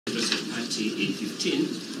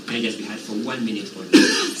15, can I just be heard for 1 minute only?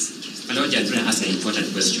 My Lord Judge asked an important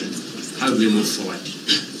question. How do we move forward?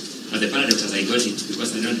 Now the paradox as I got it,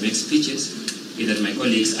 because I don't make speeches, is that my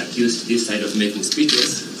colleagues accused this side of making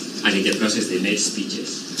speeches, and in the process they made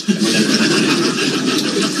speeches. But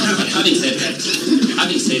having said that,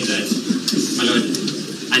 my Lord,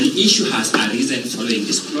 an issue has arisen following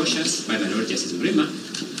disclosures by my Lord Justice Mrima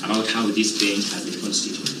about how this bench has been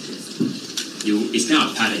constituted. It's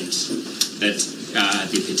now apparent that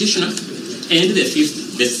the petitioner and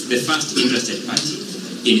the first interested party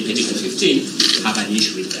in petition 15 have an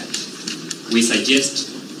issue with that. We suggest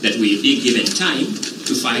that we be given time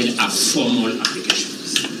to file a formal application.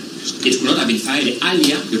 It could not have been filed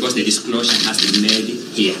earlier because the disclosure has been made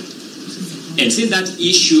here. And since that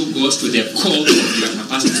issue goes to the core of your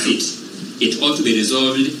capacity, it ought to be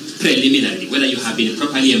resolved preliminarily. Whether you have been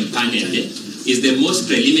properly empaneled is the most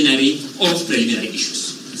preliminary of preliminary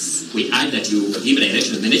issues. We add that you give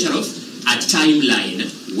direction on the nature of a timeline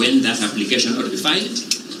when that application ought to be filed,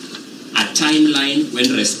 a timeline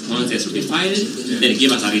when responses will be filed, then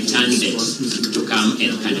give us a return date to come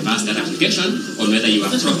and canvass that application on whether you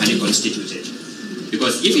are properly constituted.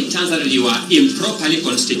 Because if it turns out that you are improperly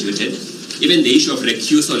constituted, even the issue of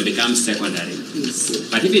recusal becomes secondary.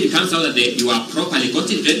 But if it comes out that you are properly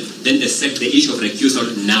constituted, then the issue of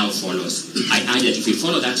recusal now follows. I urge that if we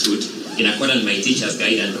follow that route, in accordance with my teacher's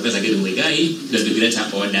guide and Professor Gideon Muigai, there will be greater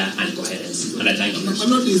order and coherence. And I thank you.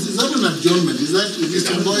 Is that an adjournment? Is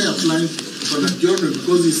Mr. Ongoya applying for an adjournment?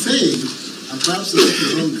 Because he's saying, and perhaps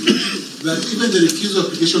wrongly, that even the recusal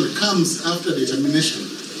application comes after the termination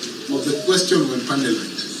of the question when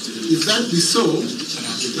panelized. If that be so,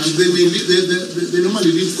 and they may leave, they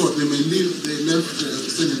normally leave court, they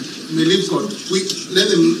Senate, may leave court,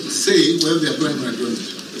 let them say whether they are applying for an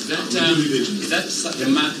adjournment. Is that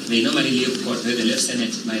remark, they normally leave court where the left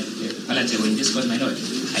Senate, my palatable in this court, my Lord?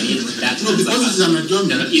 I need that. No, because it's an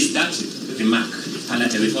adjournment. No, is that remark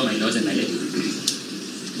palatable for my Lord and my Lady?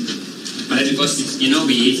 Because, you know,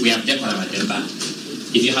 we have decorum at the bar.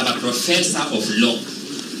 If you have a professor of law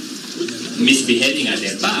misbehaving at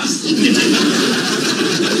the bar, then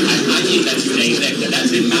I'm urging that you direct that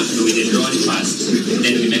remark to be withdrawn first,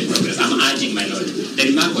 then we make progress. I'm urging, my Lord. The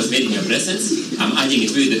remark was made in your presence. I'm urging it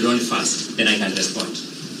to be withdrawn first, then I can respond.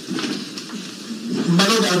 My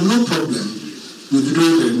Lord, I have no problem with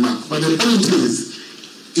withdrawing the remark, but the point is,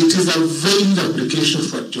 it is a vain application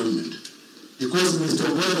for adjournment. Because Mr.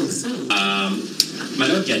 Ongoya is saying... My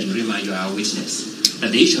Lord Judge Mrima, you are a witness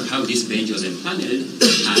that the issue of how this bench was empaneled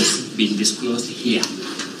has been disclosed here,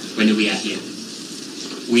 when we are here.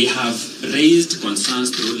 We have raised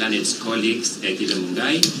concerns through learned colleagues, Gideon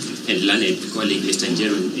Muigai, and learned colleague, Mr.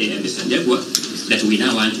 Njegwa, that we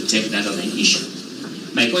now want to take that as an issue.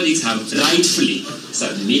 My colleagues have rightfully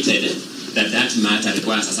submitted that matter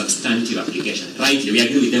requires a substantive application. Rightly, we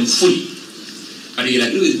agree with them fully. But you'll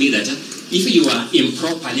agree with me that if you are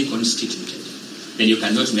improperly constituted, then you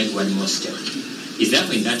cannot make one more step. It's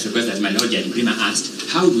therefore in that request that my Lord Judge Mrima asked,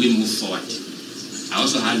 how do we move forward? I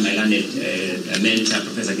also had my learned mentor,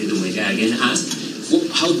 Professor Gideon Muigai, again ask,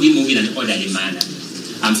 how do we move in an orderly manner?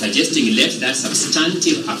 I'm suggesting let that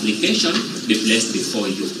substantive application be placed before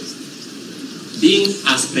you. Being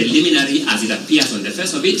as preliminary as it appears on the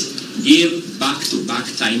face of it, give back-to-back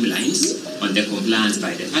timelines on the compliance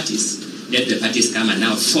by the parties. Let the parties come and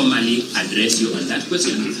now formally address you on that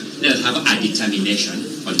question. Let us have a determination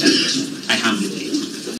on that question. I humbly